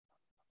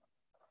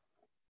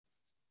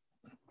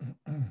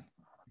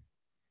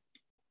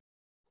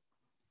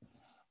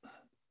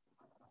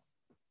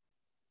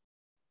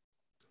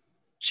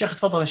شيخ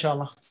تفضل إن شاء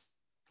الله.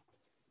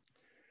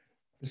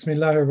 بسم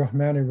الله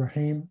الرحمن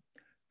الرحيم.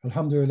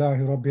 الحمد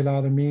لله رب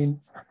العالمين.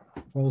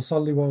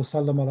 وأصلي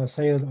وأسلم على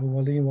سيد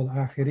الأولين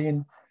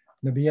والآخرين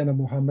نبينا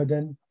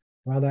محمد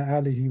وعلى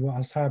آله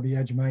وأصحابه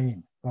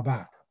أجمعين.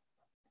 وبعد.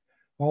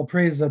 All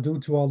praise are due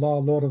to Allah,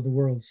 Lord of the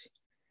worlds,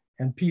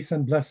 and peace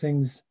and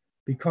blessings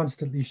be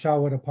constantly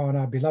showered upon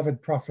our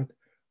beloved Prophet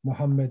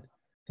Muhammad,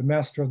 the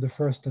master of the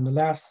first and the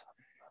last,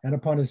 and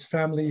upon his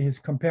family, his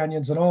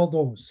companions, and all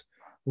those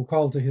who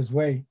call to his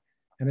way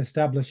and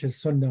establish his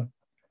sunnah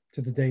to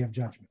the day of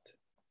judgment.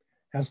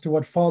 As to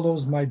what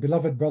follows, my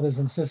beloved brothers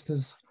and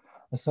sisters,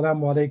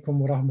 Assalamu alaikum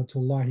wa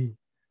rahmatullahi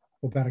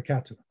wa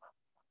barakatuh.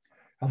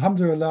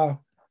 Alhamdulillah,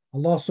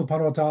 Allah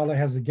subhanahu wa ta'ala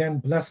has again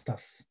blessed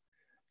us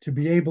to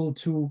be able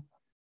to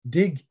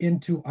dig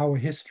into our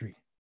history.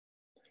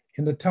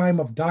 In the time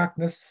of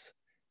darkness,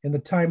 in the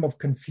time of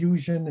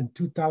confusion in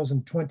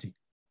 2020,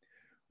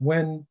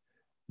 when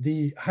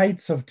the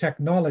heights of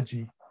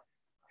technology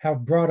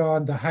have brought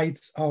on the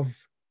heights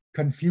of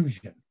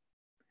confusion,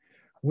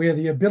 where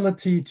the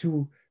ability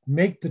to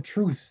make the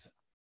truth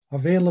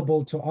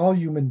available to all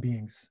human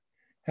beings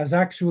has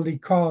actually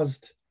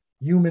caused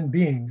human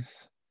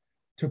beings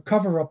to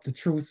cover up the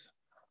truth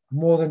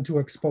more than to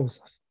expose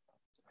us.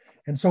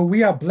 And so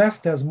we are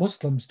blessed as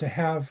Muslims to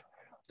have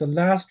the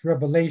last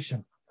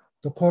revelation,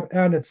 the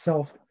Quran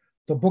itself,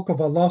 the book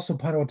of Allah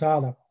subhanahu wa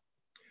ta'ala,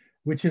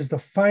 which is the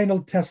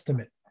final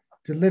testament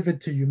delivered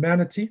to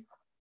humanity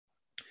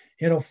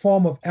in a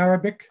form of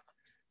Arabic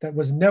that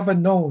was never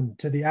known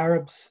to the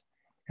Arabs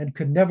and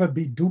could never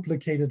be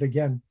duplicated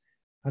again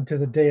until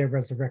the day of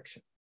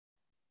resurrection.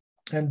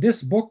 And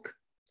this book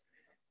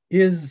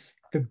is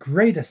the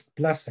greatest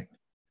blessing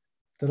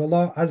that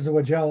Allah Azza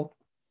wa Jal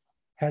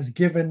has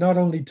given not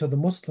only to the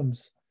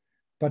Muslims,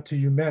 but to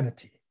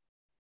humanity.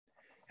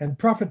 And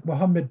Prophet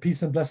Muhammad,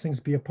 peace and blessings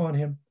be upon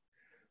him,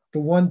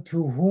 the one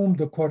through whom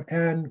the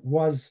Quran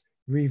was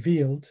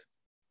revealed,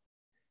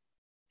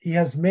 he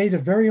has made a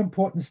very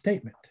important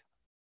statement.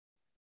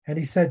 And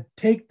he said,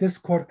 take this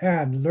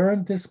Quran,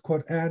 learn this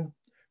Quran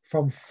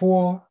from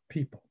 4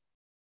 people.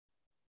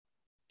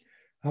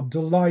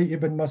 Abdullah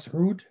ibn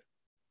Mas'ud,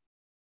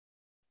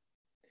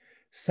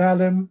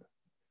 Salim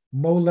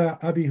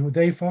Mawla Abi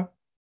Hudayfa,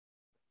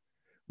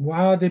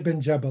 Mu'adh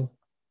ibn Jabal,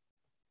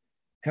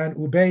 and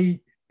Ubay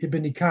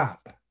ibn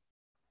Ka'b,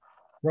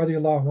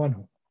 radiallahu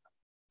anhu.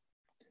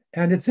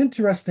 And it's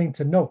interesting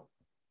to note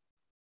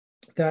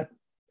that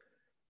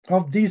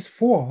of these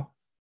 4,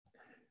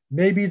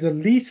 maybe the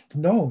least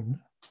known,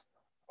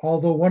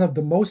 although one of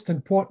the most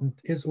important,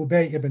 is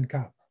Ubay ibn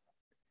Ka'b.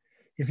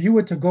 If you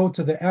were to go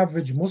to the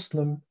average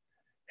Muslim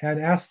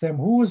and ask them,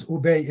 who is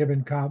Ubay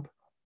ibn Ka'b?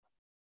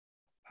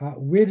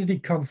 Where did he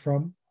come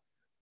from?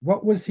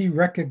 What was he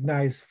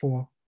recognized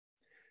for?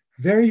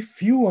 Very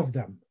few of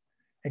them,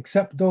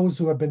 except those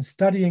who have been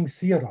studying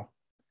Seerah,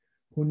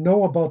 who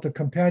know about the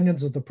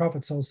companions of the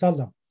Prophet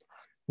ﷺ,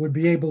 would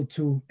be able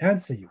to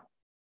answer you.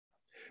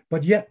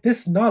 But yet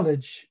this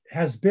knowledge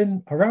has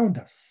been around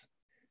us,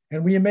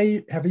 and we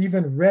may have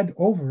even read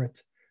over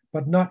it,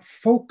 but not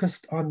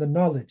focused on the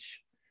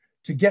knowledge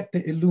to get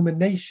the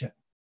illumination,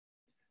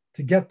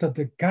 to get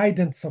the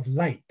guidance of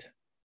light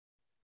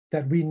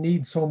that we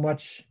need so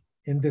much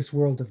in this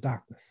world of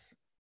darkness.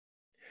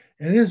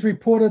 And it is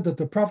reported that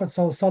the Prophet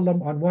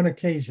ﷺ on one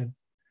occasion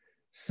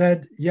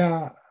said,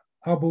 Ya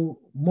Abu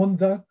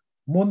Mundir,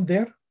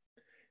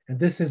 and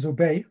this is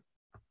Ubay,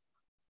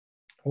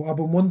 or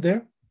Abu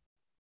Mundir,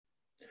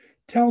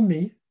 tell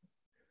me,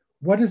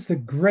 what is the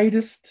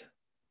greatest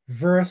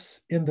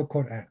verse in the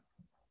Quran?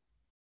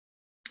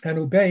 And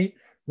Ubay,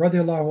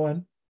 radiallahu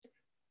anh,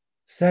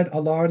 said,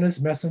 Allah and his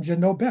messenger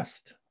know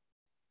best.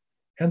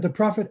 And the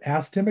Prophet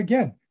asked him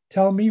again,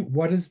 tell me,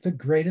 what is the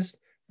greatest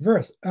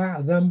verse?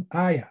 A'zam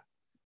ayah.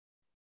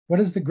 What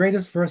is the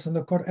greatest verse in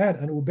the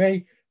Quran? And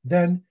Ubay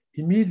then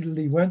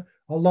immediately went,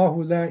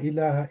 Allahu la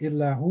ilaha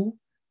illahu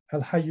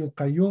al-hayyul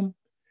qayyum.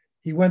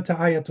 He went to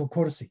Ayatul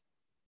Kursi,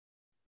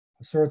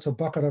 Surah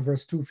Al-Baqarah,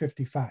 verse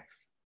 255.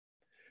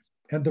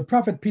 And the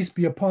Prophet, peace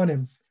be upon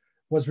him,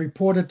 was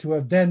reported to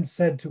have then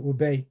said to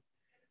Ubay,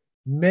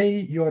 may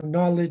your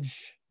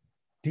knowledge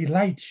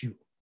delight you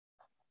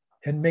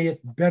and may it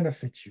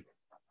benefit you.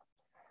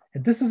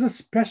 And this is a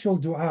special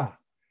dua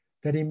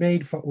that he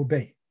made for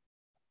Ubay,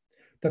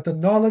 that the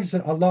knowledge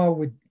that Allah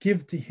would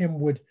give to him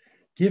would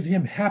give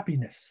him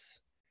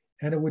happiness,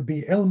 and it would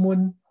be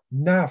ilmun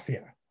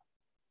nafi'.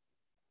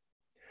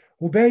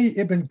 Ubay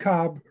ibn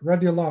Ka'b,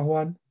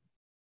 radiallahu anh,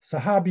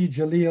 Sahabi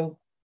Jalil,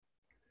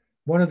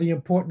 one of the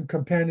important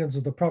companions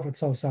of the Prophet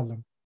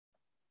ﷺ,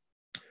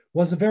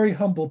 was a very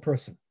humble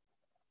person.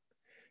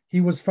 He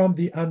was from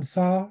the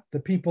Ansar, the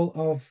people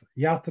of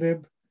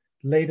Yathrib,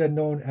 later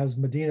known as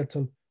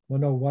Madinatul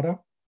Munawwara,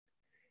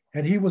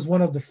 and he was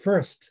one of the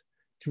first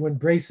to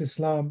embrace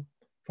Islam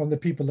from the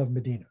people of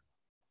Medina.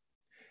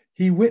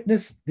 He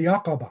witnessed the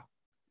Aqaba.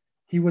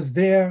 He was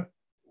there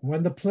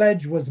when the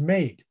pledge was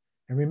made.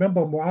 And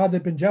remember, Mu'adh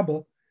ibn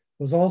Jabal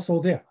was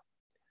also there.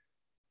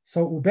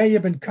 So Ubay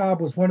ibn Ka'b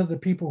was one of the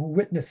people who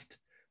witnessed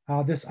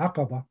this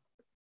Aqaba.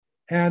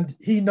 And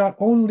he not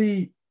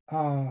only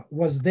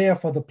was there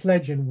for the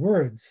pledge in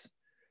words,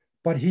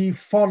 but he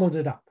followed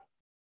it up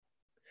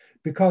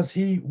because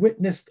he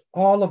witnessed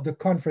all of the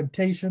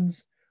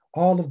confrontations,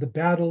 all of the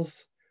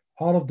battles,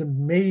 all of the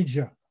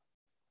major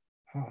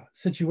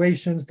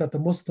situations that the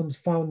Muslims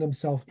found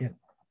themselves in.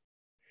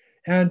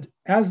 And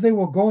as they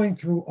were going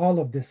through all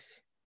of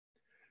this,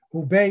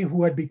 Ubay,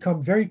 who had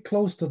become very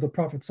close to the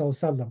Prophet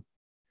ﷺ,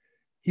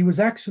 he was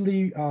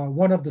actually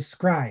one of the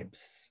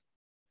scribes.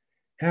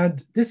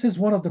 And this is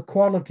one of the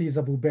qualities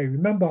of Ubay.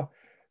 Remember,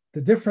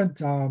 the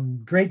different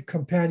great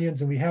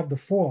companions, and we have the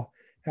four,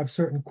 have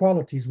certain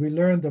qualities. We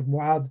learned of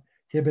Mu'adh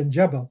ibn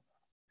Jabal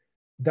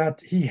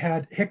that he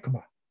had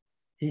hikmah,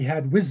 he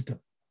had wisdom,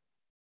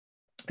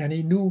 and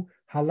he knew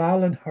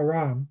halal and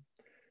haram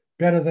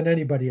better than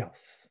anybody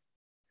else.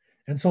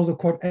 And so the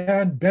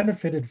Quran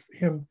benefited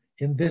him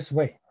in this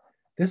way.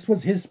 This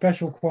was his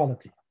special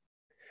quality.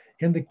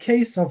 In the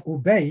case of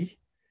Ubay,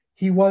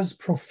 he was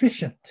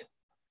proficient.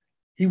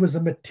 He was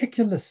a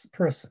meticulous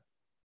person.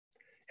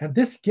 And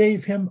this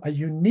gave him a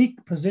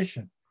unique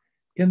position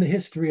in the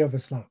history of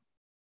Islam.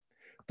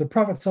 The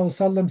Prophet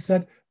ﷺ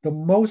said, the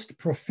most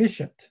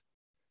proficient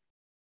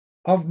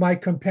of my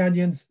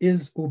companions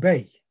is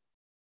Ubay.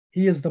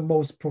 He is the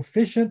most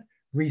proficient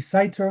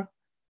reciter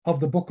of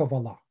the Book of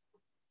Allah.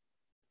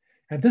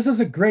 And this is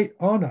a great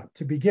honor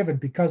to be given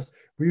because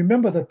we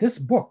remember that this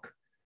book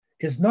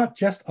is not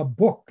just a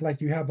book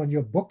like you have on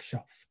your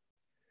bookshelf,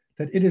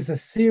 that it is a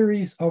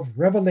series of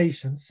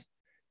revelations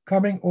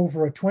coming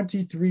over a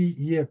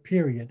 23-year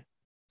period.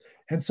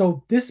 And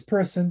so this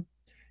person,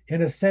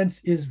 in a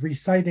sense, is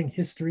reciting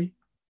history.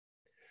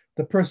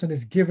 The person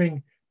is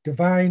giving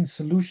divine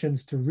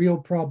solutions to real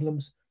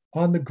problems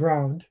on the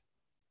ground.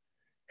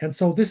 And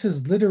so this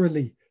is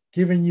literally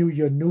giving you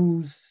your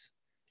news.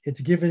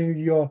 It's giving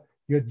you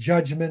your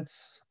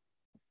judgments.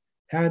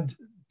 And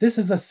this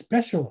is a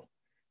special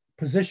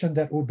position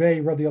that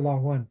Ubay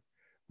radiallahu anh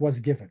was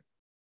given.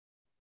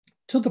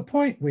 To the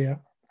point where,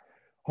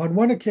 on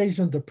one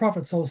occasion, the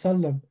Prophet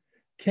ﷺ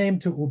came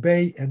to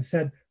Ubay and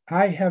said,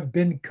 I have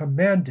been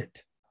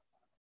commanded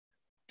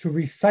to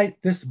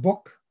recite this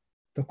book,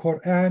 the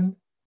Quran,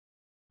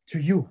 to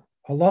you.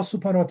 Allah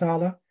subhanahu wa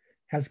ta'ala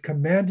has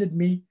commanded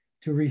me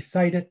to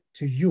recite it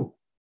to you.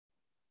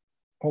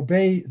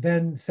 Ubay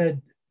then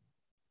said,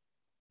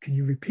 can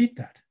you repeat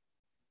that?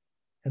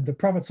 And the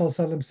Prophet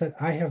ﷺ said,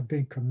 I have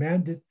been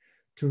commanded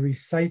to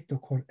recite the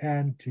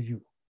Quran to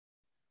you.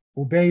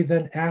 Ubay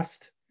then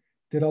asked,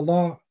 did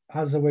Allah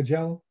Azza wa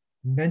Jal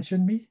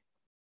mention me?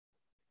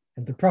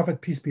 And the Prophet,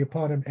 peace be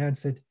upon him,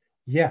 answered,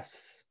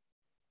 yes,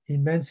 he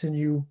mentioned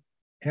you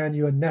and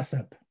your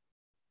nasab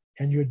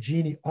and your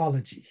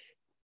genealogy.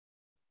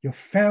 Your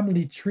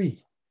family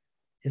tree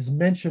is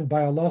mentioned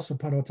by Allah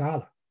subhanahu wa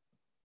ta'ala.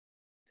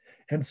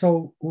 And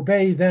so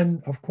Ubay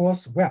then, of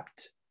course,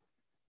 wept.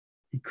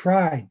 He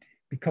cried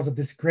because of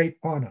this great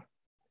honor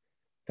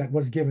that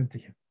was given to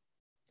him.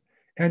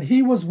 And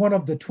he was one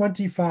of the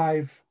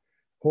 25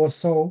 or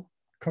so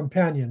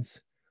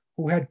companions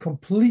who had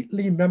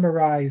completely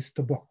memorized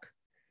the book.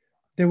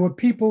 There were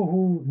people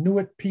who knew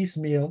it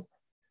piecemeal.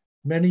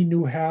 Many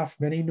knew half,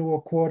 many knew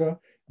a quarter,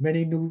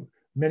 many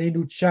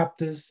knew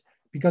chapters,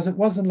 because it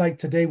wasn't like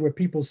today where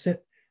people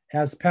sit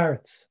as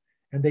parrots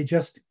and they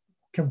just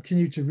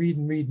continue to read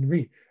and read and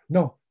read.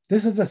 No,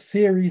 this is a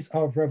series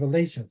of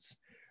revelations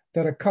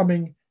that are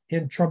coming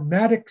in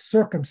traumatic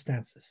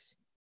circumstances.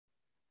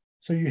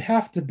 So you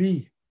have to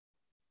be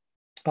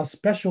a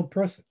special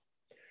person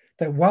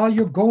that while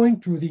you're going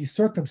through these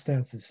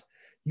circumstances,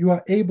 you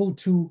are able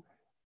to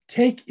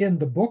take in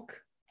the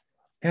book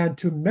and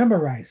to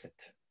memorize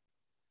it.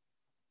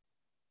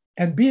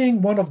 And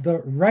being one of the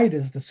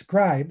writers, the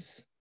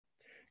scribes,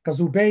 because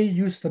Ubay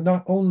used to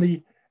not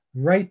only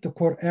write the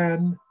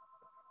Quran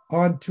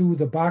onto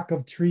the bark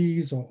of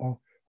trees or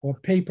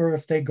paper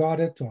if they got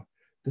it, or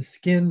the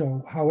skin,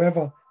 or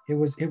however it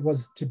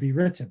was to be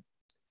written,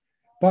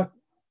 but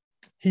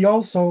he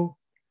also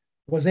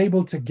was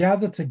able to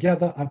gather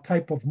together a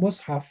type of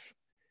mushaf.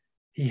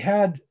 He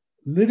had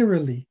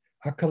literally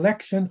a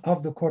collection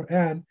of the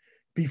Quran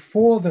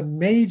before the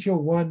major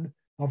one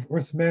of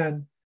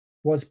Uthman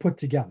was put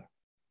together.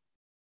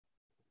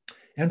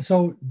 And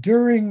so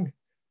during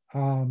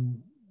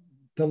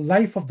the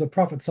life of the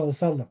Prophet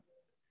ﷺ,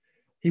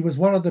 he was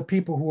one of the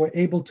people who were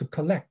able to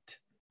collect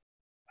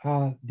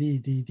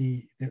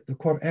the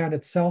Quran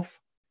itself.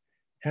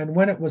 And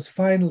when it was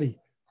finally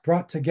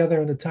brought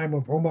together in the time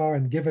of Umar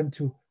and given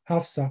to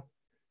Hafsa,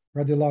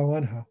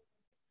 radiallahu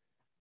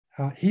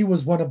anha, he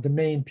was one of the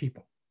main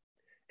people.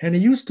 And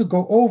he used to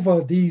go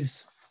over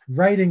these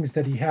writings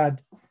that he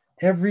had.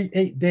 Every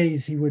 8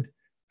 days, he would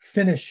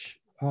finish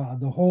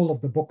the whole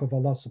of the book of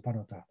Allah subhanahu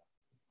wa ta'ala.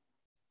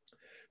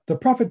 The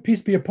Prophet,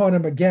 peace be upon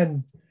him,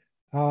 again,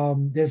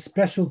 there's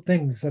special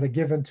things that are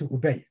given to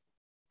Ubay.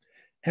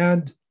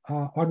 And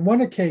on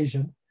one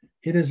occasion,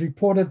 it is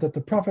reported that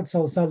the Prophet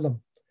ﷺ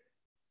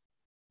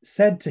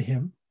said to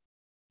him,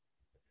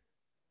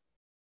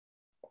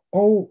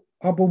 O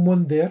Abu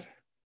Mundir,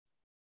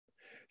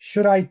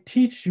 should I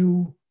teach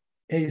you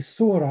a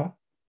surah,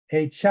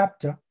 a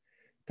chapter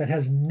that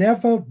has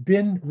never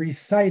been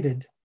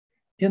recited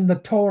in the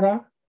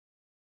Torah,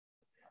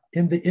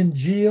 in the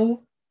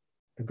Injil,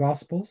 the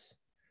Gospels,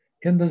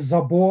 in the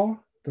Zabur,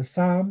 the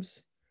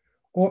Psalms,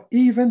 or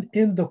even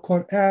in the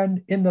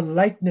Quran in the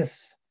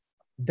likeness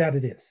that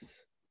it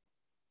is.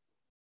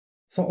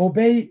 So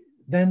Ubay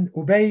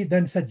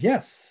then said,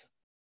 yes,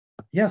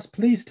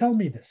 please tell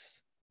me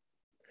this.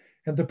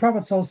 And the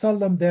Prophet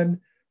ﷺ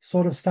then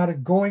sort of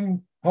started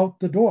going out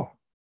the door.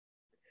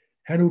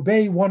 And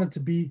Ubay wanted to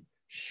be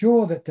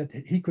sure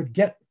that he could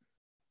get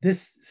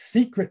this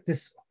secret,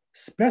 this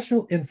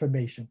special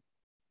information.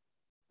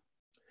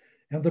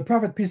 And the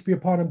Prophet, peace be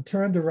upon him,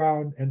 turned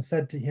around and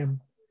said to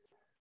him,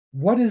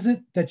 what is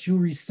it that you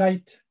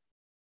recite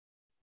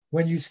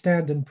when you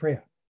stand in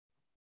prayer?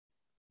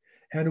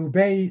 And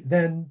Ubay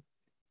then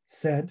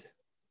said,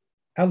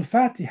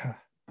 Al-Fatiha,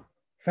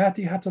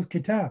 Fatihatul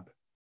Kitab,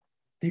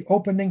 the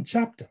opening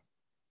chapter.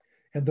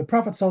 And the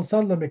Prophet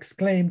ﷺ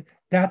exclaimed,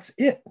 that's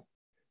it.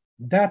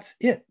 That's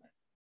it.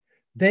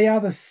 They are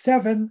the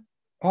 7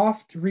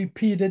 oft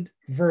repeated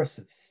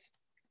verses.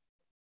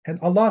 And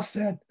Allah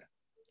said,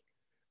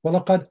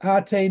 وَلَقَدْ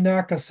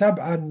آتَيْنَاكَ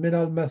سَبْعًا مِنَ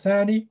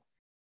الْمَثَانِ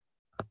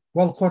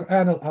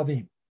وَالْقُرْآنَ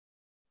الْعَظِيمِ.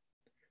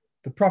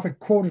 The Prophet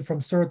quoted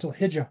from Surah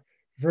Al-Hijr,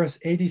 verse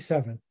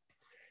 87,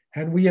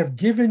 and we have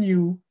given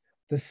you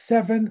the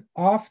 7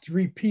 oft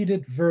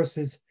repeated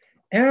verses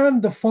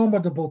and the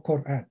formidable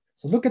Quran.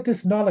 So look at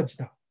this knowledge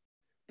now.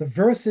 The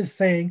verse is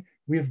saying,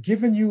 we have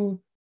given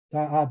you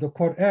the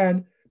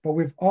Quran, but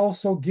we've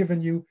also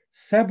given you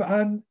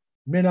sab'an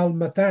min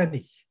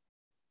al-matani.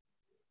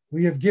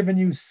 We have given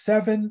you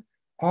 7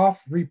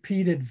 oft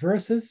repeated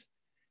verses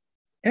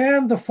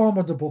and the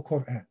formidable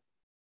Quran.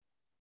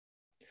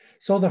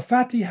 So the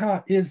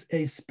Fatiha is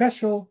a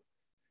special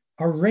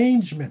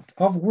arrangement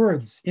of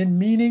words in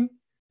meaning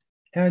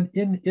and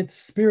in its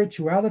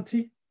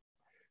spirituality,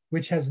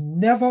 which has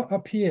never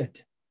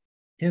appeared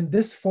in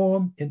this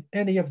form in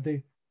any of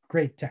the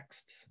great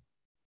texts.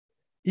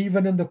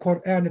 Even in the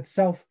Quran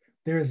itself,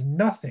 there is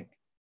nothing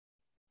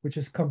which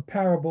is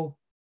comparable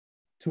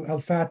to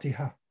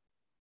Al-Fatiha.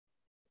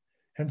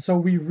 And so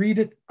we read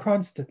it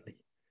constantly.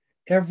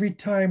 Every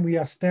time we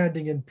are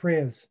standing in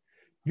prayers,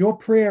 your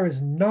prayer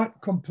is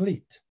not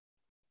complete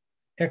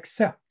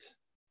except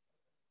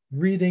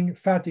reading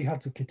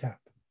Fatihatul Kitab.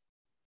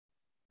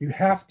 You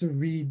have to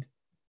read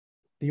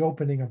the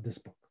opening of this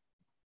book.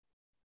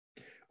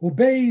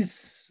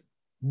 Ubay's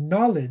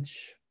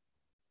knowledge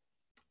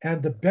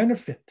and the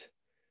benefit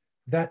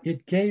that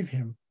it gave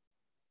him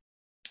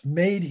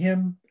made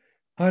him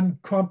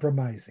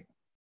uncompromising.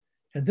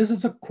 And this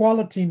is a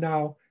quality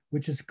now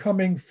which is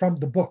coming from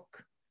the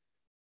book.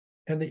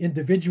 And the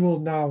individual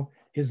now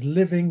is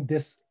living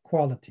this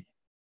quality.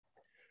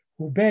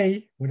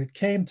 Ubay, when it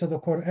came to the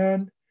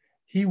Quran,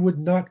 he would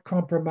not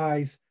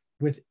compromise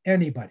with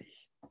anybody.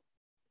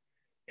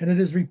 And it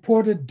is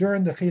reported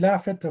during the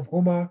Khilafat of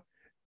Umar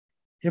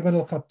ibn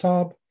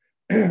al-Khattab,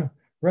 radiallahu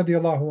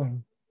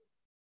anhu,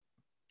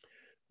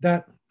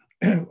 that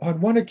on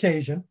one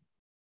occasion,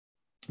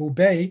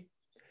 Ubay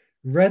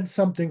read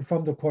something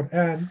from the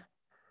Quran.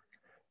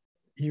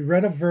 He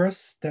read a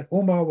verse that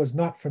Umar was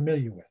not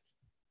familiar with.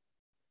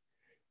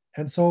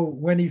 And so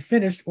when he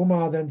finished,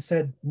 Umar then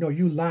said, no,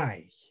 you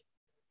lie.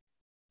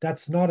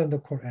 That's not in the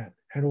Quran.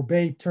 And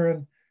Ubay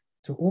turned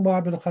to Umar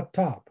ibn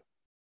Khattab,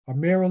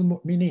 Amir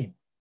al-Mu'mineen,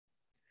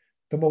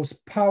 the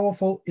most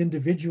powerful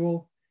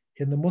individual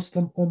in the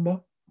Muslim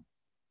Ummah,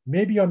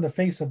 maybe on the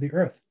face of the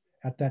earth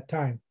at that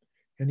time.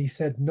 And he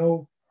said,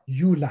 no,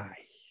 you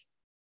lie.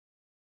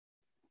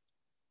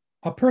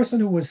 A person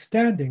who was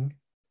standing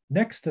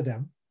next to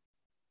them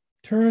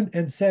turned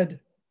and said,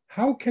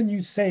 how can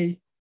you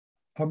say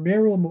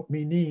Amir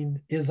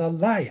al-Mu'mineen is a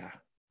liar?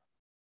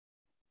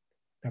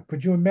 Now,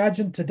 could you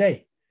imagine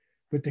today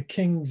with the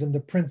kings and the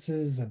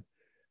princes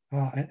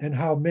and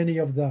how many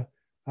of the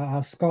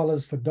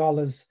scholars for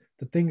dollars,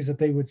 the things that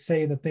they would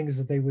say and the things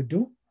that they would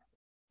do?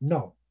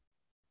 No.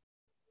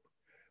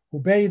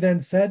 Ubay then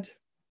said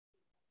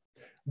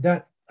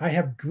that I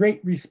have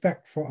great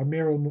respect for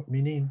Amir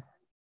al-Mu'mineen.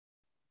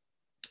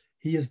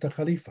 He is the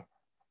Khalifa.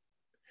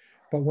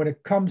 But when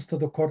it comes to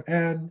the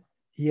Quran,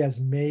 he has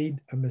made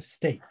a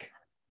mistake.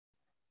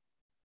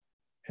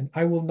 And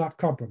I will not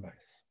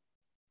compromise.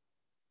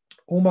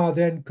 Umar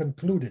then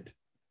concluded,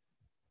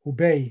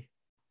 Ubay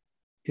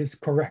is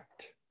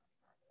correct.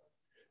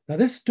 Now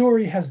this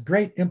story has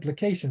great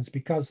implications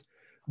because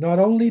not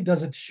only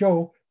does it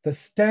show the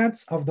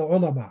stance of the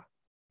ulama,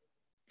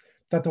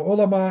 that the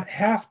ulama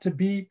have to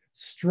be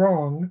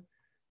strong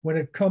when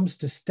it comes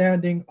to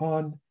standing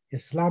on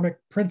Islamic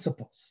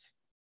principles.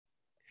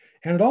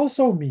 And it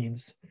also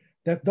means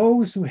that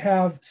those who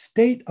have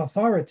state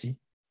authority,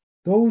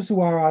 those who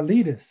are our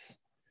leaders,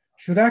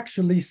 should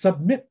actually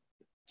submit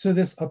to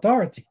this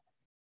authority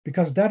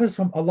because that is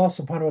from Allah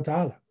subhanahu wa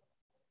ta'ala.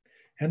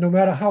 And no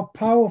matter how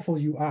powerful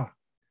you are,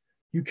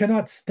 you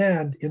cannot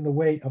stand in the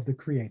way of the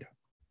Creator.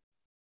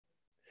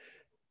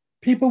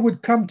 People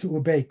would come to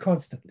Ubay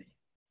constantly.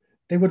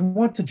 They would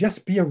want to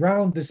just be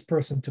around this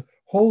person, to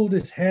hold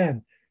his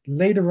hand,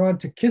 later on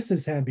to kiss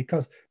his hand,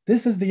 because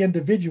this is the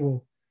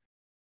individual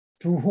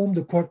through whom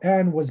the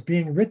Quran was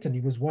being written.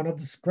 He was one of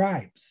the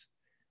scribes.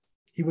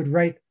 He would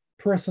write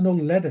personal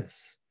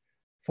letters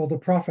for the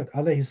Prophet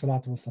alayhi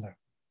salatu wasalam.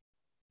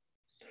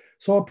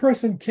 So a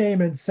person came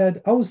and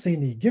said,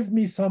 Awsini, give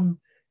me some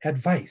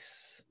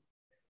advice.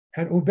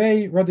 And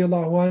Ubay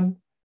radiallahu anh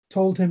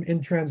told him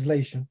in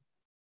translation,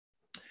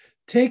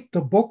 take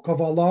the book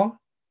of Allah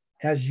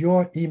as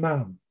your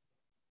imam.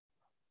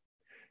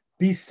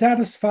 Be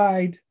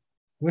satisfied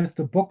with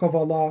the book of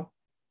Allah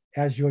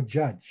as your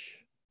judge.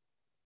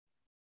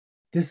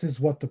 This is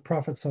what the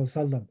Prophet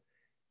ﷺ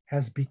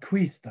has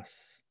bequeathed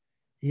us.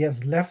 He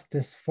has left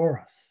this for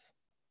us.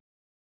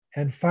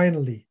 And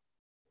finally,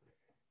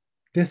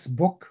 this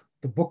book,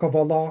 the book of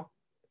Allah,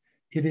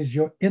 it is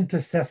your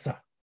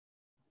intercessor,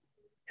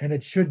 and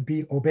it should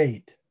be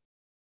obeyed.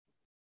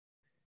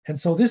 And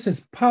so this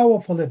is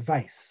powerful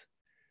advice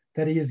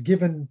that he has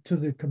given to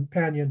the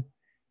companion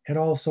and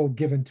also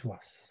given to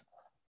us.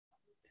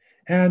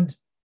 And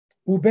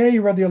Ubay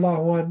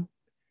radiallahu anh,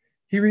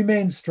 he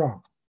remained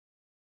strong.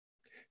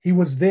 He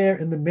was there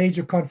in the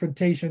major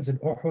confrontations in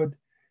Uhud,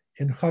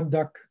 in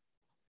Khandaq,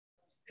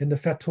 in the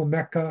Fathu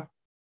Mecca,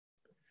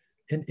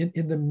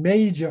 in the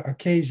major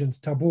occasions,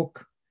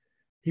 Tabuk.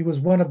 He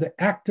was one of the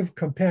active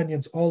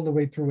companions all the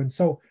way through. And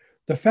so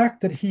the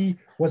fact that he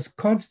was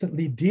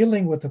constantly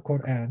dealing with the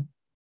Quran,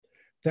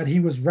 that he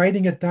was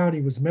writing it down,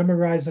 he was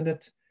memorizing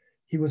it,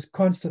 he was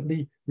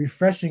constantly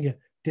refreshing it,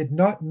 did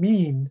not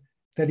mean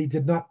that he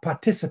did not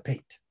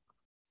participate.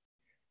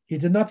 He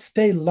did not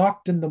stay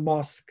locked in the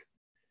mosque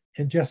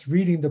and just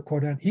reading the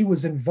Quran. He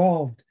was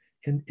involved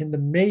in the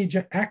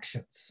major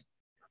actions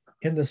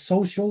in the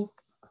social,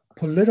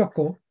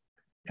 political,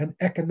 and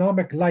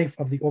economic life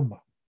of the Ummah.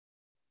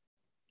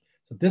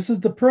 So this is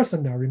the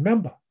person now,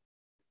 remember,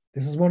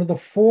 this is one of the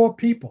 4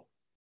 people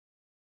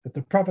that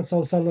the Prophet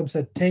ﷺ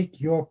said, take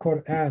your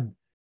Quran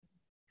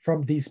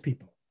from these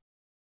people.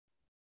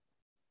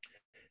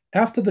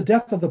 After the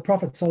death of the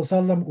Prophet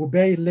ﷺ,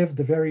 Ubay lived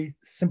a very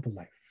simple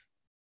life.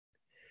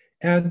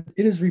 And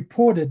it is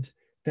reported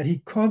that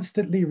he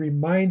constantly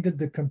reminded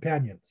the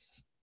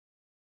companions,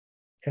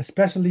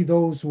 especially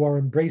those who are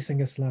embracing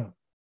Islam,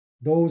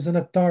 those in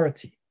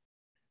authority,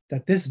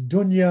 that this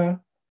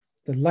dunya,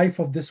 the life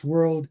of this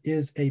world,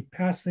 is a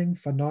passing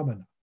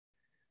phenomenon.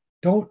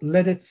 Don't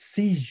let it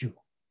seize you.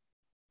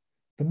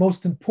 The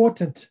most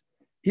important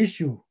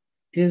issue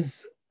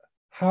is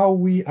how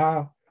we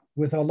are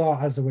with Allah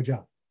Azza wa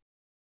Jal.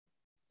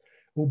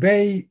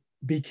 Ubay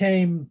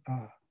became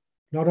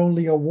not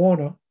only a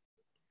warner,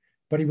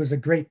 but he was a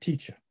great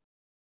teacher.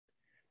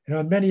 And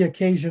on many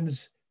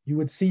occasions, you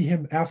would see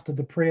him after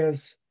the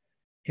prayers,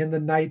 in the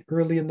night,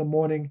 early in the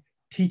morning,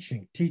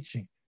 teaching,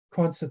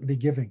 constantly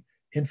giving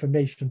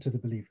information to the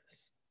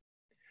believers.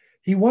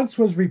 He once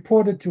was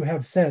reported to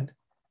have said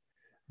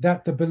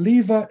that the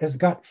believer has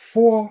got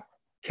 4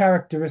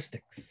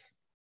 characteristics.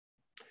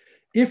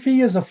 If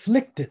he is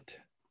afflicted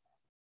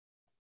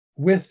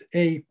with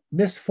a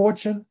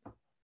misfortune,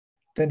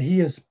 then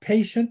he is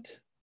patient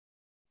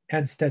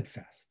and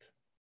steadfast.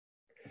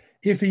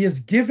 If he is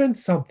given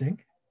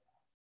something,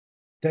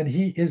 then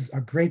he is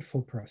a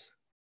grateful person.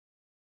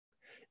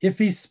 If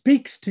he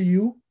speaks to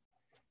you,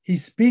 he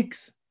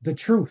speaks the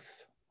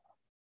truth.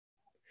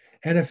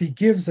 And if he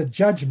gives a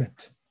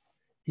judgment,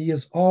 he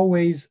is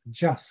always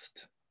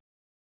just.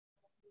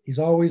 He's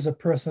always a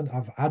person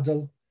of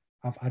adl,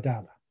 of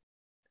adala.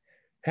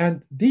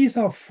 And these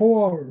are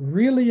 4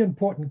 really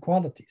important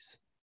qualities.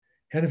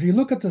 And if you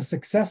look at the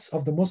success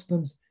of the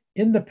Muslims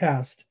in the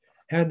past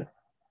and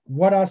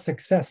what our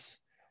success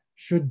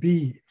should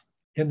be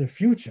in the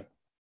future,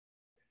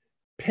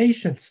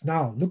 patience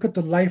now, look at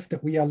the life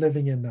that we are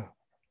living in now.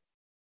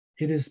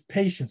 It is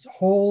patience.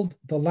 Hold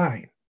the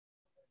line.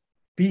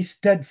 Be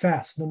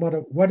steadfast no matter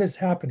what is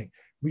happening.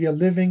 We are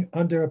living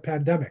under a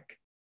pandemic.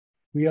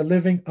 We are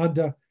living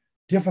under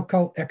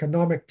difficult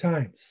economic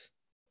times.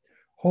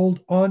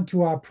 Hold on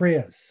to our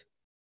prayers.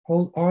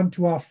 Hold on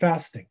to our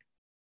fasting.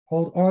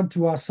 Hold on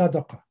to our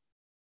sadaqah.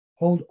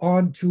 Hold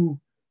on to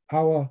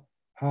our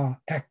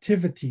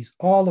activities,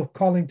 all of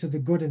calling to the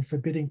good and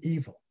forbidding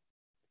evil.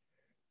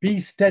 Be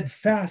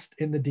steadfast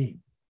in the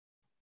deen.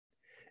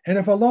 And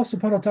if Allah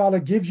subhanahu wa ta'ala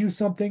gives you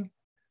something,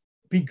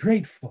 be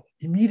grateful,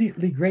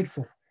 immediately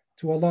grateful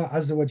to Allah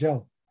Azza wa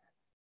Jal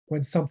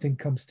when something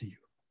comes to you.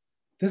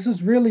 This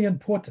is really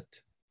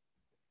important.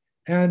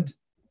 And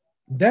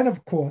then,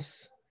 of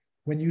course,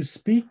 when you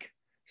speak,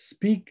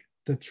 speak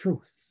the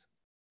truth.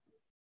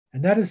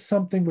 And that is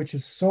something which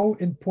is so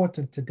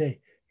important today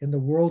in the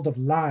world of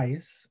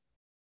lies.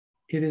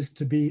 It is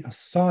to be a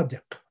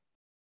sadiq,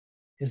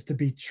 is to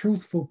be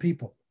truthful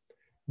people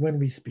when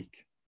we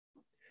speak.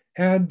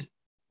 And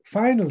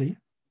finally,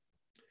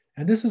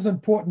 and this is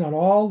important on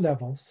all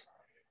levels,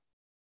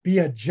 be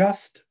a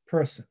just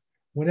person.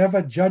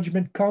 Whenever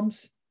judgment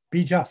comes,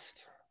 be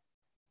just.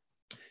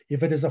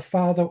 If it is a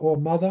father or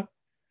mother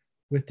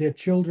with their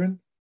children,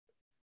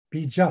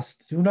 be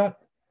just. Do not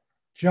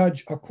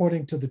judge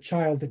according to the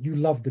child that you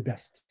love the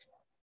best.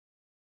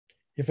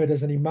 If it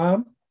is an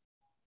imam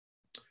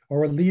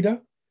or a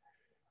leader,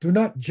 do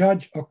not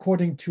judge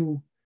according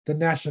to the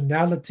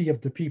nationality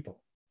of the people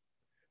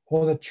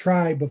or the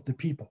tribe of the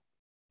people,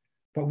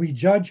 but we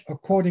judge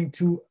according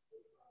to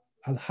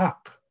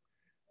al-haq.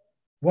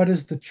 What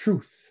is the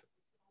truth?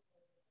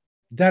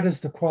 That is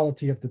the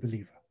quality of the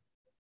believer.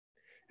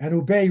 And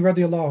Ubay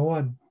radiallahu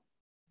anh,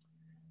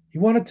 he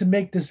wanted to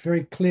make this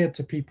very clear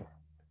to people.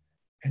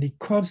 And he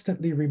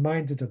constantly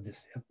reminded of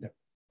this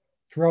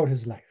throughout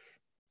his life.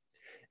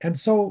 And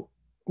so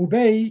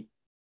Ubay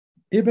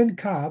ibn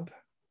Ka'b,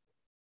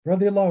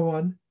 radiallahu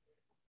anh,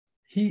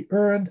 he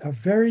earned a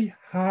very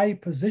high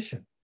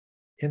position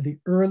in the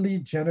early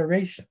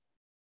generation.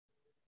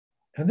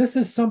 And this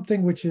is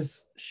something which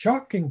is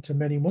shocking to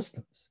many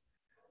Muslims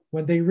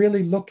when they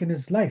really look in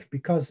his life,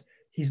 because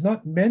he's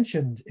not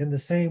mentioned in the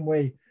same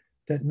way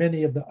that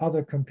many of the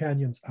other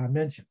companions are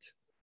mentioned.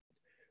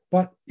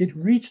 But it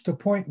reached a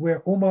point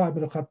where Umar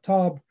ibn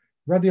Khattab,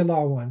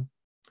 radiallahu anh,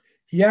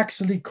 he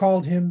actually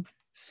called him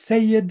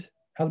Sayyid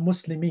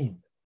al-Muslimin.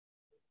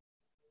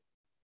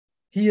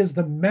 He is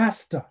the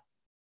master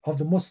of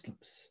the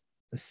Muslims,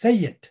 the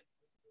Sayyid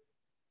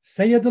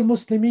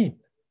al-Muslimin.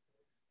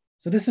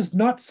 So this is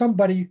not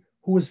somebody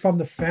who is from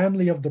the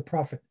family of the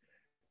Prophet,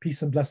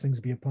 peace and blessings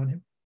be upon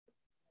him.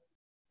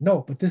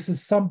 No, but this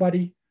is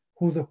somebody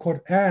who the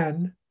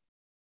Quran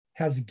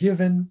has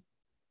given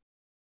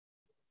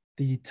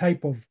the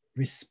type of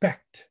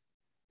respect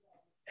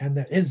and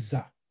the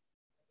izzah,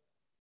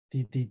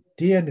 the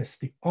dearness,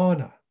 the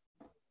honor,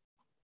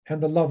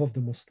 and the love of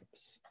the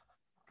Muslims.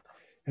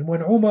 And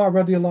when Umar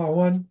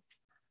radiallahu anh,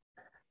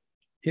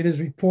 it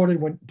is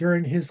reported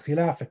during his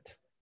khilafat,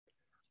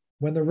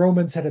 when the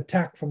Romans had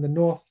attacked from the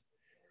north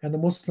and the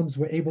Muslims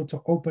were able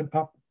to open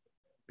up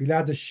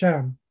Bilad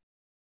al-Sham,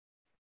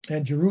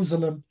 and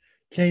Jerusalem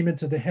came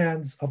into the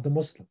hands of the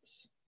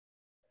Muslims.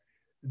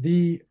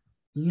 The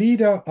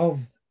leader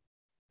of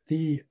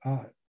the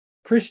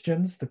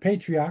Christians, the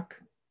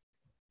patriarch,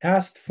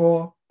 asked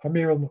for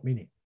Amir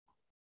al-Mu'mineen.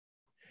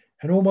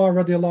 And Umar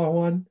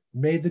radiallahu anh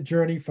made the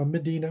journey from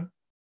Medina,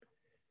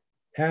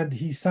 and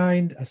he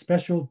signed a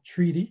special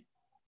treaty.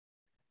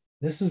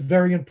 This is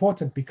very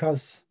important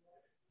because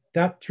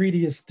that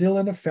treaty is still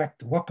in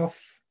effect, waqf.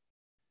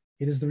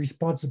 It is the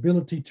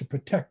responsibility to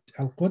protect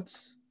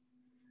Al-Quds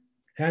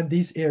and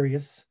these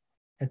areas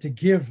and to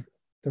give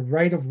the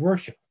right of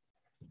worship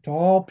to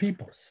all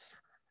peoples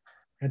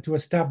and to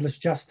establish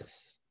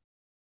justice.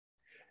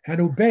 And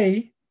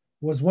Ubay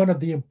was one of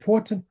the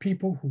important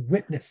people who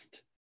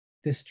witnessed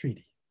this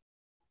treaty.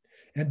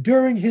 And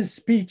during his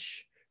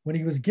speech, when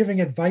he was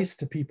giving advice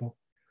to people,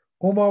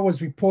 Omar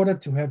was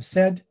reported to have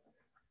said,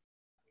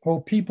 "O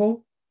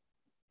people,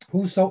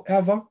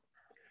 whosoever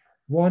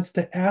wants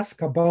to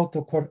ask about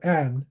the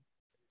Quran,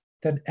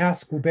 then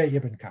ask Ubay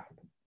ibn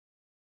Ka'b."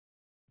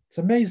 It's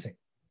amazing.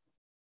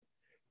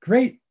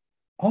 Great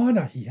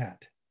honor he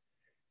had.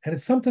 And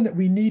it's something that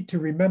we need to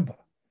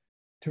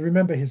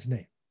remember his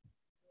name.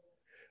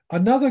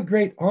 Another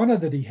great honor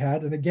that he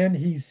had, and again,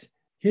 he's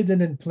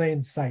hidden in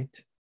plain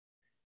sight,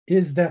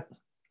 is that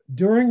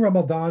during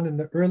Ramadan, in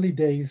the early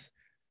days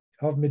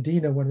of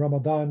Medina, when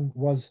Ramadan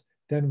was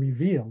then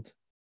revealed,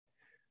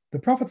 the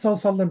Prophet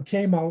ﷺ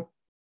came out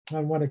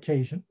on one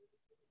occasion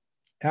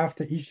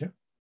after Isha,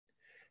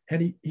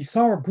 and he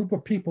saw a group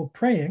of people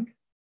praying,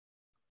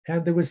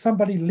 and there was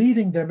somebody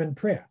leading them in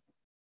prayer.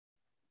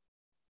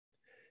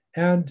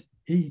 And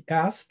he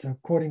asked,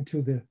 according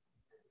to the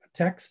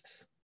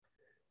texts,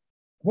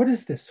 "What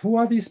is this? Who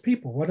are these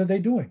people? What are they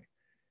doing?"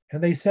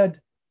 And they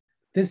said,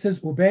 "This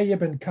is Ubay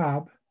ibn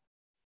Ka'b,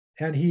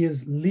 and he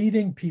is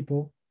leading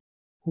people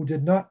who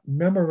did not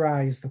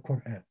memorize the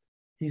Quran.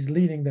 He's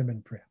leading them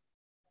in prayer."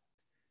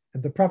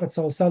 And the Prophet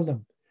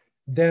ﷺ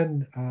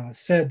then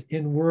said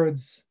in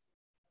words,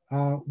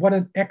 "What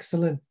an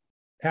excellent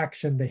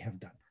action they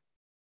have done."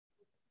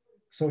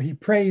 So he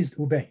praised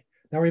Ubay.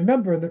 Now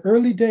remember, in the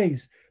early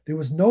days, there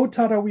was no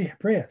Taraweeh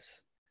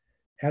prayers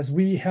as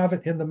we have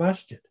it in the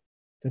masjid,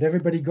 that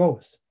everybody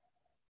goes.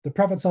 The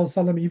Prophet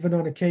ﷺ, even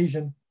on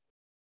occasion,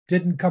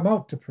 didn't come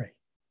out to pray.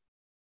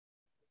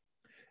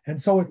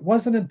 And so it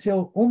wasn't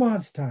until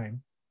Umar's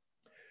time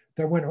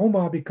that when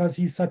Umar, because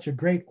he's such a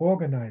great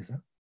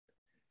organizer,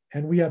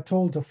 and we are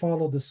told to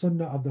follow the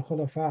sunnah of the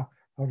Khulafa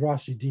of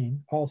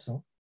Rashideen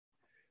also,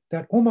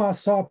 that Umar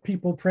saw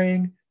people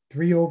praying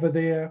 3 over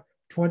there,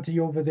 20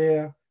 over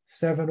there,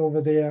 7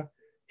 over there,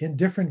 in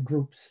different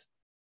groups.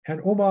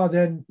 And Umar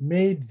then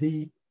made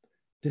the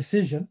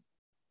decision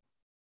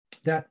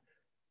that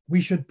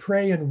we should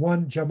pray in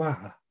one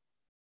jama'ah.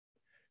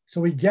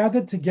 So he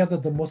gathered together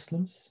the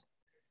Muslims,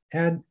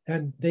 and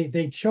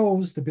they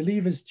chose, the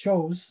believers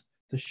chose,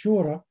 the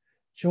shura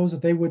chose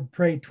that they would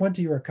pray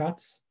 20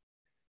 rakats,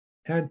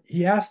 and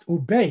he asked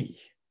Ubay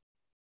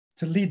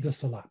to lead the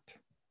salat.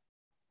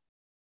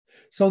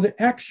 So the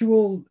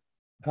actual,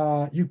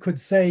 you could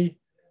say,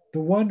 the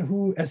one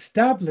who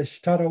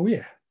established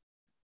Taraweeh,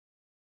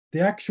 the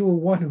actual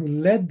one who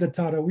led the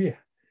Taraweeh,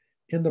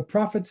 in the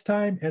Prophet's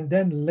time, and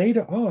then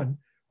later on,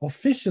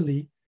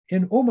 officially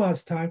in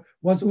Umar's time,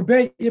 was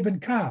Ubay ibn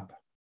Ka'b,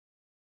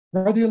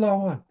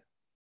 radiallahu anh.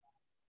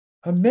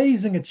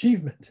 Amazing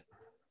achievement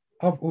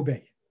of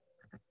Ubay.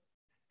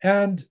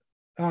 And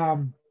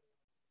Ubay,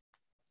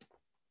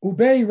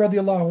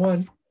 radiallahu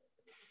anh,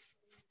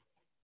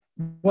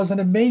 was an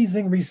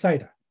amazing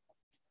reciter,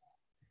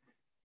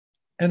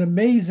 an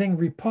amazing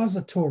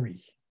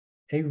repository,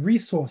 a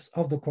resource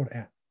of the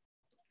Quran.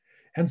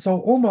 And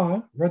so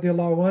Umar,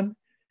 radiallahu anh,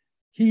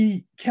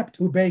 he kept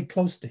Ubay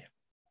close to him.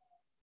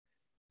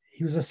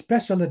 He was a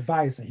special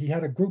advisor. He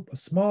had a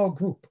small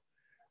group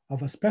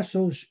of a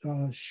special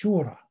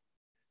shura,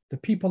 the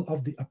people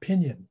of the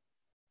opinion,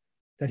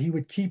 that he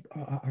would keep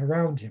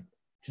around him,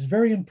 which is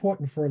very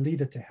important for a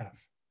leader to have.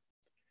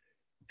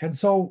 And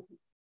so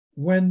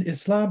when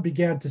Islam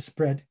began to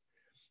spread,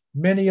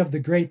 many of the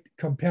great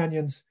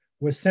companions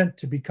were sent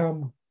to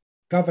become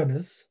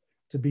governors,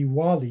 to be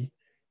wali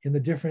in the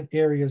different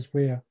areas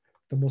where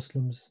the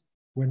Muslims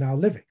were now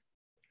living.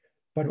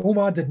 But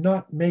Umar did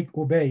not make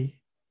Ubay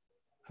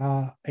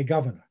a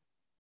governor.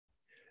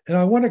 And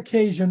on one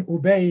occasion,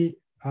 Ubay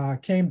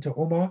came to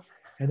Umar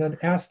and then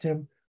asked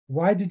him,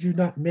 "Why did you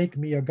not make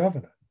me a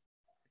governor?"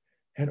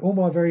 And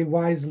Umar very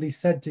wisely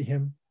said to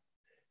him,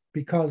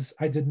 "Because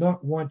I did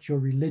not want your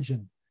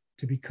religion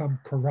to become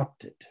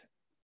corrupted."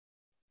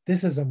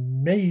 This is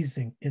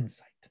amazing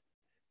insight.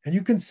 And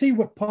you can see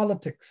what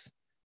politics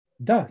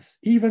does,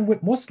 even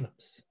with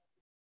Muslims.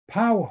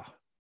 Power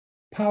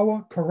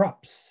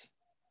corrupts.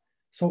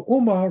 So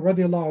Umar,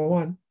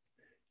 radiallahu anh,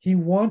 he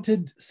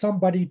wanted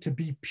somebody to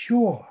be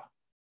pure,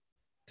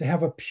 to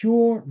have a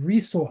pure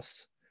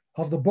resource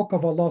of the book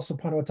of Allah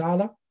subhanahu wa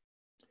ta'ala.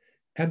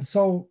 And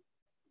so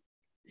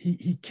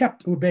he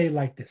kept Ubay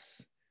like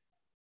this.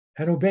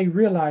 And Ubay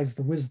realized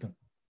the wisdom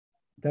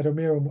that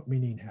Amir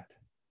al-Mu'mineen had.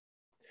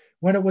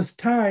 When it was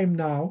time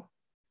now,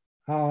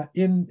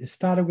 it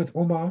started with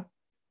Umar,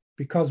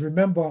 because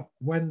remember,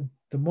 when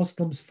the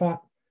Muslims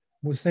fought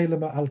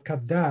Musaylama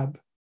al-Kadhdhab,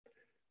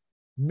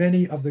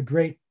 many of the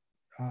great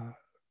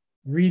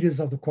readers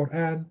of the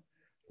Quran,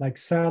 like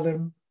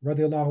Salim,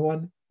 radiallahu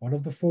anh, one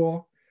of the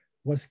four,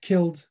 was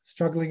killed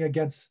struggling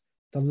against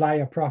the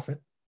liar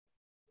prophet.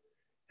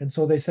 And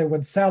so they say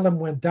when Salim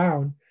went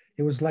down,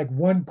 it was like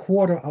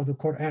 1/4 of the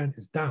Quran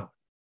is down.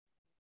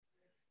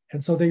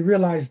 And so they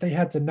realized they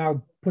had to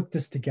now put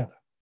this together.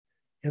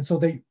 And so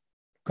they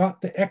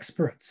got the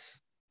experts,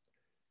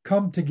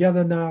 come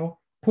together now,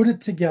 put it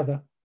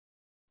together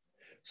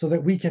so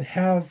that we can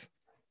have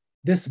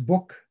this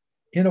book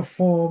in a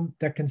form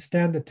that can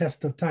stand the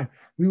test of time.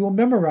 We will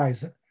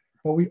memorize it,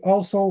 but we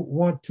also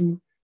want to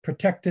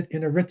protect it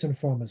in a written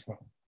form as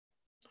well.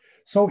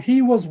 So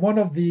he was one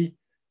of the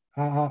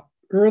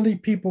early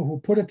people who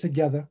put it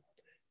together,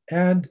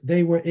 and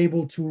they were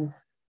able to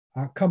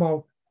come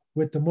out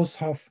with the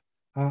Mus'haf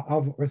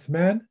of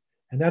Uthman,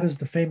 and that is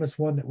the famous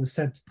one that was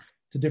sent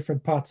to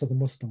different parts of the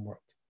Muslim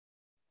world.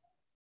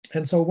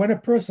 And so when a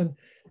person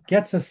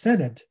gets a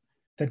sanad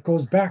that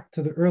goes back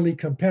to the early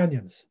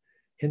companions,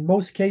 in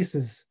most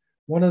cases,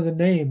 one of the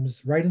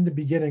names right in the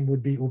beginning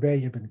would be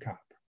Ubay ibn Ka'b.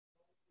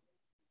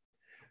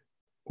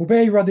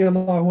 Ubay,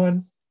 radiallahu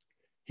anh,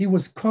 he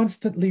was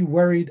constantly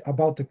worried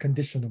about the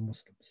condition of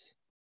Muslims.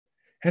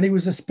 And he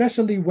was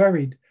especially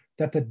worried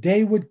that the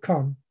day would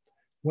come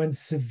when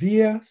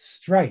severe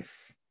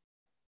strife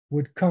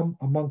would come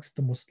amongst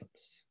the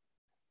Muslims.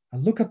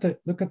 And look at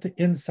the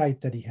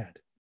insight that he had.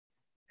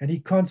 And he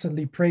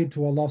constantly prayed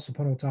to Allah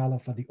subhanahu wa ta'ala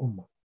for the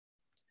ummah.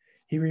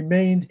 He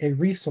remained a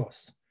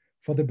resource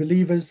for the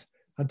believers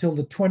until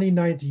the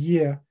 29th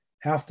year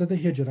after the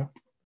Hijrah.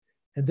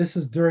 And this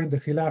is during the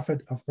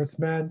Khilafat of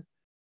Uthman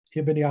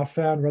ibn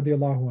Affan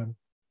radiallahu anh.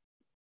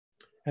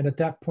 And at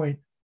that point,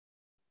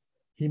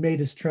 he made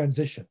his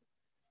transition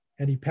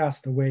and he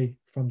passed away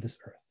from this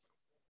earth.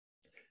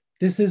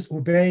 This is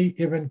Ubay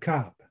ibn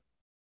Ka'b.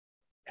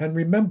 And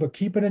remember,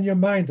 keep it in your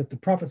mind that the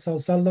Prophet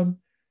ﷺ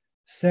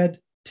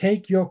said,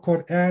 take your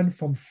Quran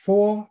from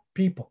 4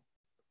 people.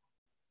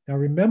 Now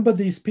remember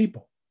these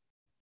people.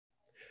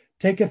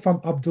 Take it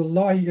from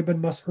Abdullah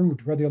ibn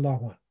Mas'ud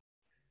radiallahu anh.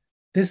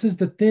 This is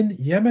the thin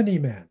Yemeni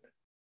man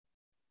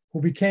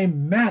who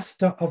became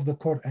master of the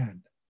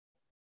Quran.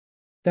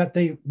 That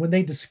when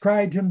they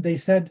described him, they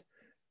said,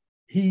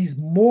 he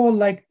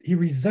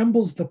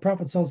resembles the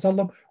Prophet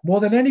ﷺ more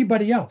than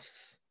anybody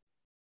else.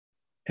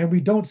 And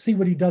we don't see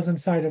what he does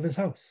inside of his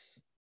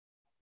house.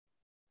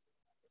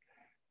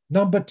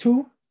 Number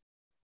 2,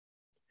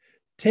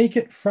 take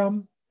it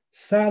from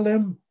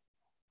Salim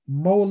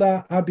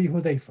Mawla Abi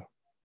Hudayfa,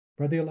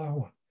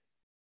 radiallahu anh.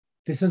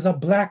 This is a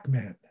black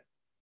man.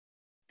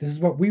 This is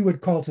what we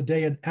would call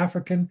today an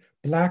African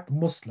black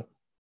Muslim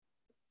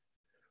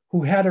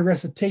who had a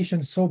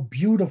recitation so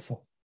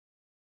beautiful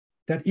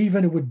that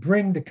even it would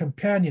bring the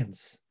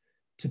companions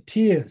to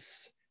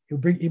tears. It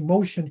would bring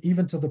emotion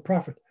even to the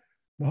Prophet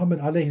Muhammad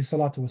alayhi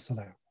salatu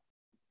wasalam,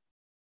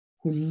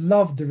 who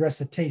loved the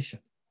recitation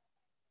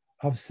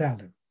of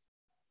Salim.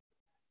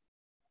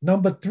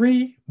 Number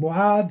 3,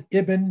 Mu'adh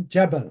ibn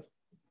Jabal.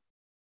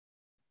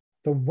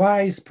 the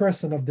wise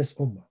person of this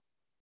ummah,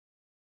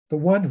 the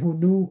one who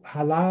knew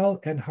halal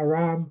and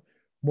haram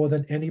more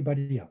than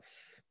anybody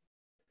else,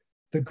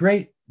 the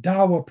great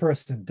dawah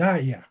person,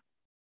 da'iyah,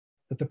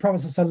 that the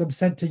Prophet ﷺ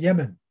sent to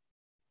Yemen,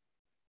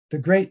 the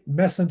great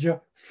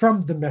messenger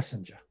from the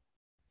messenger.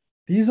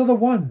 These are the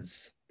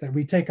ones that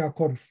we take our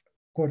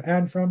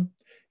Quran from.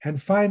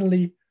 And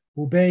finally,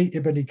 Ubay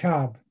ibn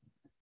Ka'b,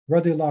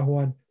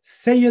 radiallahu anh,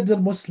 Sayyid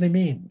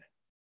al-Muslimin.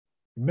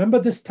 Remember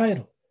this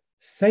title,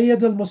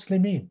 Sayyid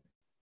al-Muslimin.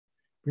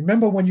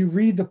 Remember when you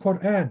read the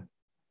Quran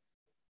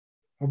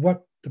of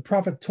what the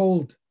Prophet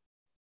told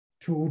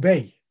to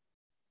Ubay.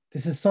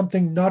 This is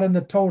something not in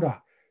the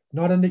Torah,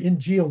 not in the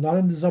Injil, not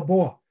in the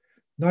Zabur,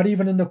 not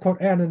even in the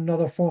Quran in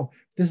another form.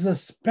 This is a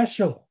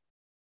special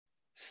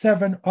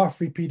 7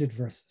 oft-repeated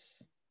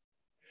verses.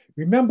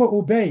 Remember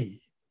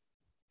Ubay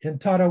in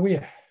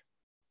Taraweeh,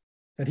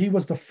 that he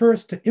was the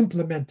first to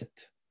implement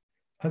it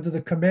under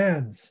the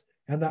commands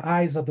and the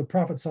eyes of the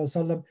Prophet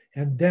ﷺ,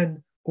 and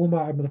then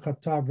Umar ibn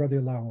Khattab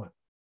radiallahu anh.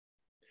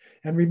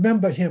 And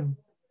remember him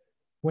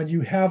when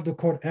you have the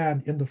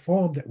Quran in the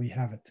form that we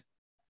have it.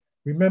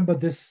 Remember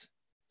this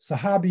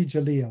Sahabi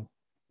Jaleel,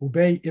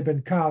 Ubay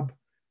ibn Ka'b,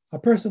 a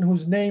person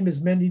whose name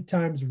is many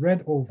times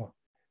read over,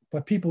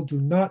 but people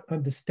do not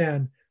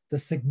understand the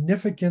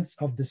significance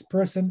of this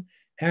person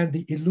and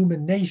the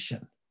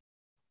illumination,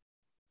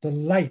 the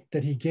light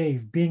that he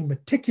gave, being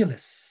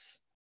meticulous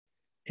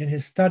in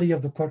his study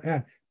of the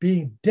Quran,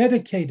 being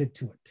dedicated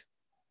to it,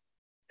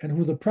 and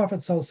who the Prophet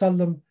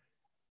ﷺ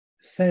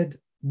said,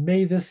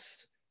 may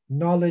this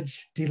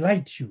knowledge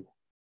delight you,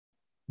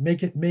 may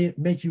it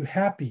make you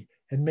happy,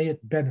 and may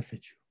it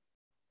benefit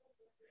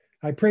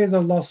you. I pray that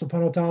Allah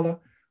subhanahu wa ta'ala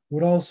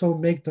would also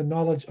make the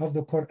knowledge of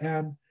the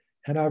Quran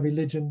and our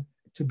religion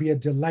to be a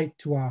delight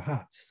to our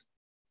hearts.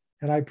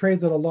 And I pray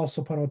that Allah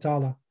subhanahu wa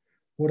ta'ala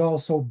would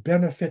also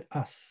benefit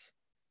us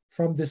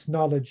from this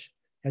knowledge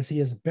as he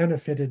has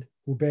benefited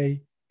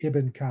Ubay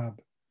ibn Ka'b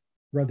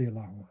radiallahu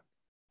anh.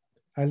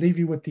 I leave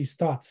you with these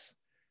thoughts,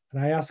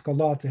 and I ask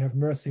Allah to have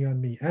mercy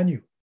on me and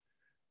you.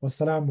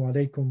 Wassalamu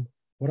alaikum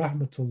wa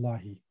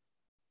rahmatullahi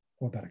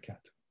wa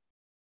barakatuh.